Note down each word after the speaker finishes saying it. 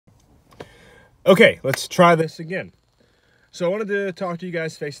Okay, let's try this again. So I wanted to talk to you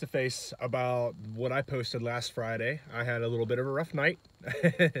guys face to face about what I posted last Friday. I had a little bit of a rough night,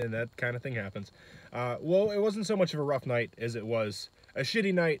 and that kind of thing happens. Well, it wasn't so much of a rough night as it was a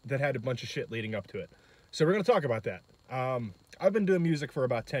shitty night that had a bunch of shit leading up to it. So we're going to talk about that. I've been doing music for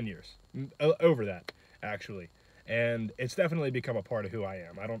about 10 years, over that, actually. And it's definitely become a part of who I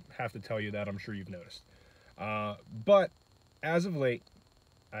am. I don't have to tell you that, I'm sure you've noticed. But as of late,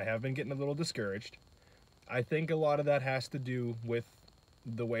 I have been getting a little discouraged. I think a lot of that has to do with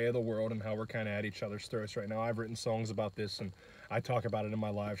the way of the world and how we're kind of at each other's throats right now. I've written songs about this, and I talk about it in my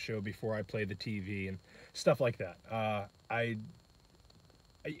live show before I play the TV and stuff like that. I,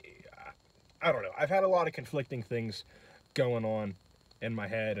 I don't know. I've had a lot of conflicting things going on in my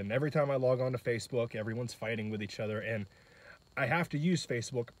head, and every time I log on to Facebook, everyone's fighting with each other, and I have to use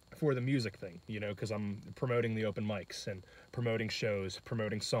Facebook for the music thing, because I'm promoting the open mics and promoting shows,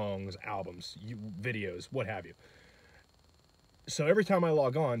 promoting songs, albums, videos, what have you. So every time I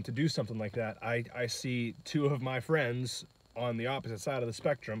log on to do something like that, I see two of my friends on the opposite side of the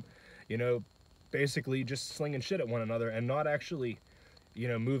spectrum, you know, basically just slinging shit at one another and not actually,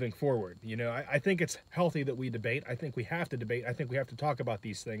 moving forward. I think it's healthy that we debate. I think we have to debate. I think we have to talk about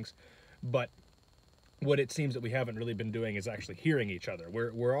these things. But what it seems that we haven't really been doing is actually hearing each other.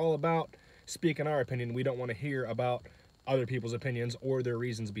 We're all about speaking our opinion. We don't want to hear about other people's opinions or their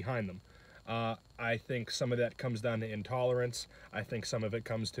reasons behind them. I think some of that comes down to intolerance. I think some of it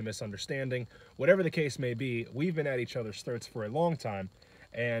comes to misunderstanding. Whatever the case may be, we've been at each other's throats for a long time,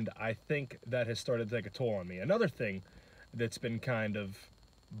 and I think that has started to take a toll on me. Another thing that's been kind of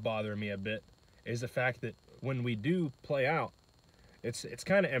bothering me a bit is the fact that when we do play out, it's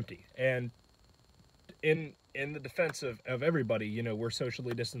kind of empty. And in the defense of everybody, we're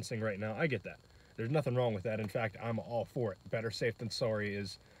socially distancing right now. I get that. There's nothing wrong with that. In fact, I'm all for it. Better safe than sorry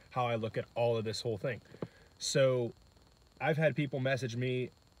is how I look at all of this whole thing. So I've had people message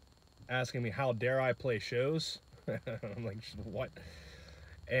me asking me how dare I play shows. I'm like, what?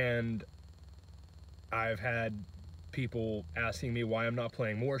 And I've had people asking me why I'm not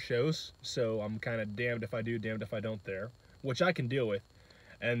playing more shows. So I'm kind of damned if I do, damned if I don't there, which I can deal with.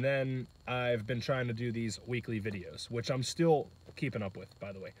 And then I've been trying to do these weekly videos, which I'm still keeping up with,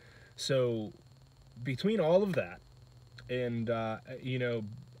 by the way. So between all of that, and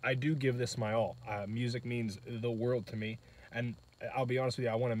I do give this my all. Music means the world to me, and I'll be honest with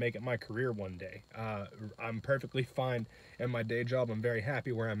you, I want to make it my career one day. I'm perfectly fine in my day job. I'm very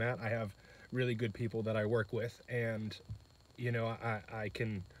happy where I'm at. I have really good people that I work with, and I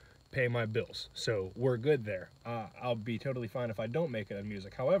can pay my bills, so we're good there. I'll be totally fine if I don't make it in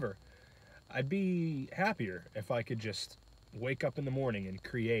music. However, I'd be happier if I could just wake up in the morning and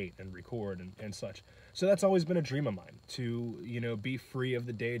create and record and such. So that's always been a dream of mine, to be free of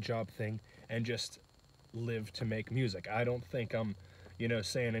the day job thing and just live to make music. I don't think I'm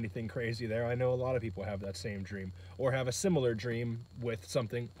saying anything crazy there. I know a lot of people have that same dream or have a similar dream with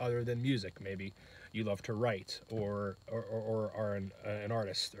something other than music. Maybe you love to write or are an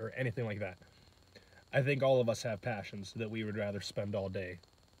artist or anything like that. I think all of us have passions that we would rather spend all day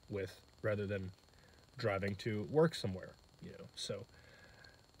with rather than driving to work somewhere. So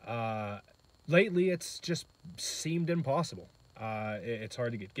uh, lately it's just seemed impossible. It's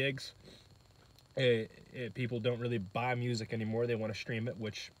hard to get gigs. People don't really buy music anymore. They want to stream it,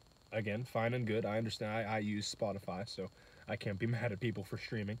 which, again, fine and good. I understand. I use Spotify, so I can't be mad at people for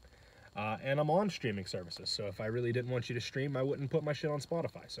streaming. And I'm on streaming services, so if I really didn't want you to stream, I wouldn't put my shit on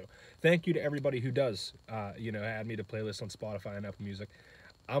Spotify. So thank you to everybody who does, add me to playlists on Spotify and Apple Music.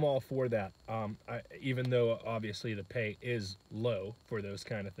 I'm all for that. Even though obviously the pay is low for those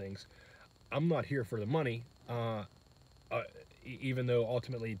kind of things, I'm not here for the money. Uh, Even though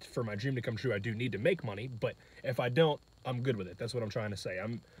ultimately for my dream to come true, I do need to make money. But if I don't, I'm good with it. That's what I'm trying to say.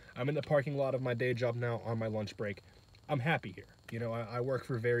 I'm in the parking lot of my day job now on my lunch break. I'm happy here. I work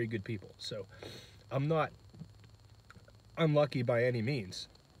for very good people, so I'm not unlucky by any means.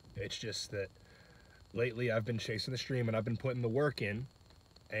 It's just that lately I've been chasing the stream and I've been putting the work in.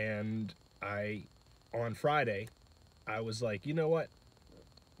 And on Friday, I was like, you know what?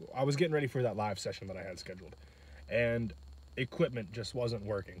 I was getting ready for that live session that I had scheduled, and equipment just wasn't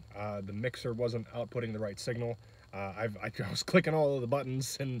working. The mixer wasn't outputting the right signal. I was clicking all of the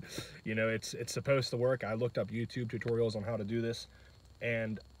buttons, and it's supposed to work. I looked up YouTube tutorials on how to do this,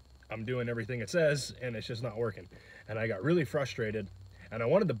 and I'm doing everything it says, and it's just not working. And I got really frustrated, and I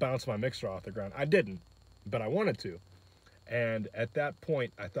wanted to bounce my mixer off the ground. I didn't, but I wanted to. And at that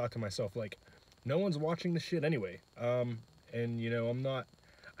point, I thought to myself, like, no one's watching this shit anyway. And I'm not.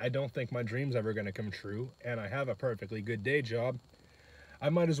 I don't think my dream's ever going to come true, and I have a perfectly good day job. I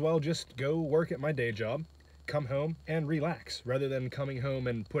might as well just go work at my day job, come home, and relax, rather than coming home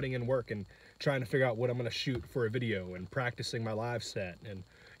and putting in work and trying to figure out what I'm going to shoot for a video and practicing my live set and,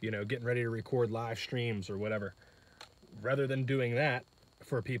 you know, getting ready to record live streams or whatever. Rather than doing that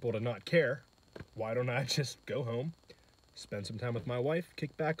for people to not care, why don't I just go home, spend some time with my wife,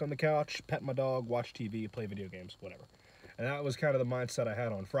 kick back on the couch, pet my dog, watch TV, play video games, whatever. And that was kind of the mindset I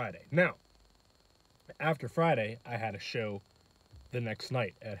had on Friday. Now, after Friday, I had a show the next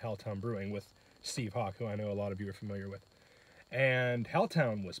night at Helltown Brewing with Steve Hawk, who I know a lot of you are familiar with. And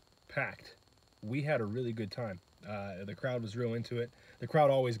Helltown was packed. We had a really good time. The crowd was real into it. The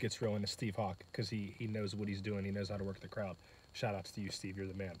crowd always gets real into Steve Hawk because he knows what he's doing. He knows how to work the crowd. Shout outs to you, Steve. You're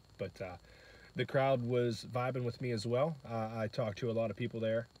the man. But the crowd was vibing with me as well. I talked to a lot of people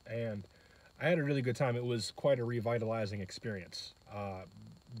there, and I had a really good time. It was quite a revitalizing experience.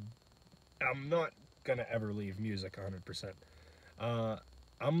 I'm not going to ever leave music 100%.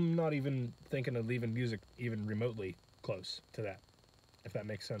 I'm not even thinking of leaving music even remotely close to that, if that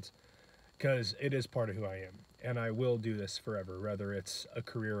makes sense. Because it is part of who I am, and I will do this forever, whether it's a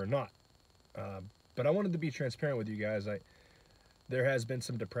career or not. But I wanted to be transparent with you guys. There has been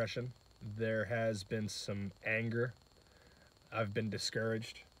some depression. There has been some anger. I've been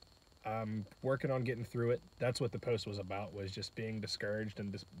discouraged. I'm working on getting through it. That's what the post was about, was just being discouraged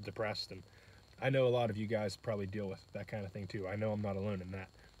and depressed. And I know a lot of you guys probably deal with that kind of thing too. I know I'm not alone in that.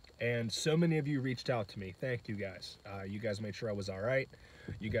 And so many of you reached out to me. Thank you guys. You guys made sure I was all right.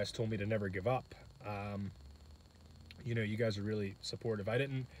 You guys told me to never give up. You know, you guys are really supportive. I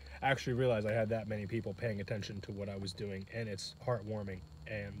didn't actually realize I had that many people paying attention to what I was doing, and it's heartwarming,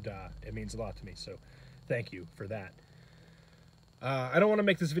 and it means a lot to me. So thank you for that. I don't want to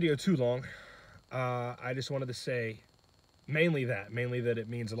make this video too long. I just wanted to say mainly that it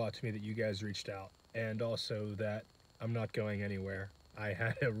means a lot to me that you guys reached out, and also that I'm not going anywhere. I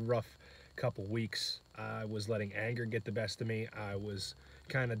had a rough couple weeks. I was letting anger get the best of me. I was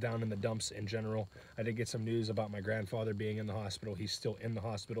kind of down in the dumps in general. I did get some news about my grandfather being in the hospital. He's still in the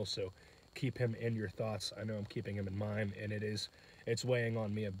hospital, so keep him in your thoughts. I know I'm keeping him in mine, and it's weighing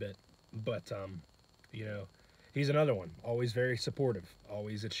on me a bit. But you know, he's another one. Always very supportive.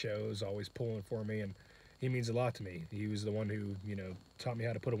 Always at shows. Always pulling for me, and he means a lot to me. He was the one who, you know, taught me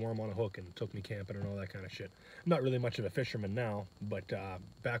how to put a worm on a hook and took me camping and all that kind of shit. I'm not really much of a fisherman now, but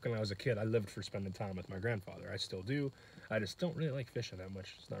back when I was a kid, I lived for spending time with my grandfather. I still do. I just don't really like fishing that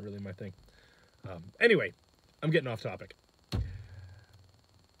much. It's not really my thing. Anyway, I'm getting off topic.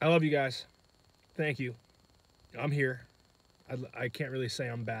 I love you guys. Thank you. I'm here. I can't really say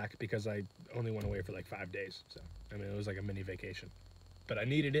I'm back because I only went away for like 5 days. So, I mean, it was like a mini vacation. But I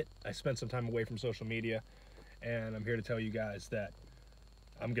needed it. I spent some time away from social media, and I'm here to tell you guys that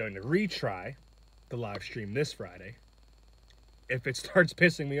I'm going to retry the live stream this Friday. If it starts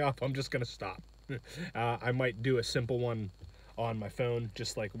pissing me off, I'm just going to stop. I might do a simple one on my phone,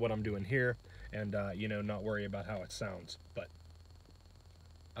 just like what I'm doing here, and, you know, not worry about how it sounds. But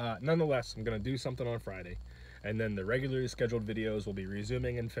nonetheless, I'm going to do something on Friday, and then the regularly scheduled videos will be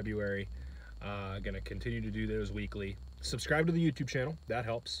resuming in February. Going to continue to do those weekly. Subscribe to the YouTube channel. That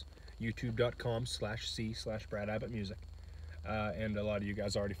helps. youtube.com/c/BradAbbottMusic. And a lot of you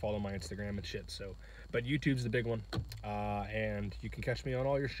guys already follow my Instagram and shit. So, but YouTube's the big one. And you can catch me on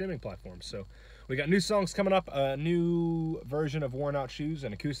all your streaming platforms. So we got new songs coming up. A new version of Worn Out Shoes,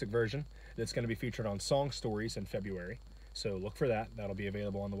 an acoustic version that's going to be featured on Song Stories in February. So look for that. That'll be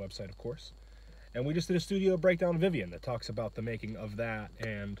available on the website, of course. And we just did a studio breakdown of Vivian that talks about the making of that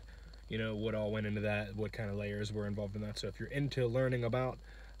and, you know, what all went into that, what kind of layers were involved in that. So if you're into learning about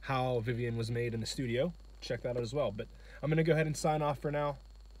how Vivian was made in the studio, check that out as well. But I'm going to go ahead and sign off for now.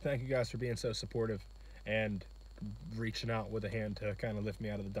 Thank you guys for being so supportive and reaching out with a hand to kind of lift me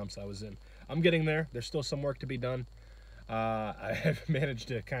out of the dumps I was in. I'm getting there. There's still some work to be done. I have managed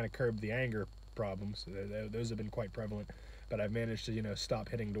to kind of curb the anger problems. Those have been quite prevalent. But I've managed to, you know, stop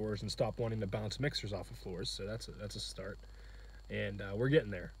hitting doors and stop wanting to bounce mixers off of floors. So that's a start. And we're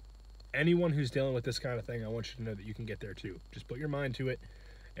getting there. Anyone who's dealing with this kind of thing, I want you to know that you can get there too. Just put your mind to it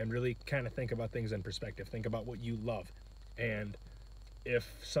and really kind of think about things in perspective. Think about what you love. And if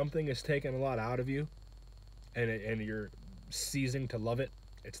something is taking a lot out of you and you're ceasing to love it,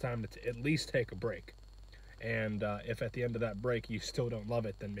 it's time to at least take a break. And if at the end of that break you still don't love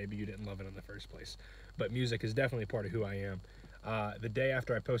it, then maybe you didn't love it in the first place. But music is definitely part of who I am. The day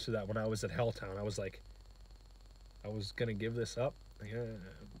after I posted that, when I was at Helltown, I was like, I was going to give this up. I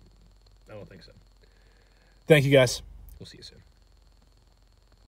don't think so. Thank you, guys. We'll see you soon.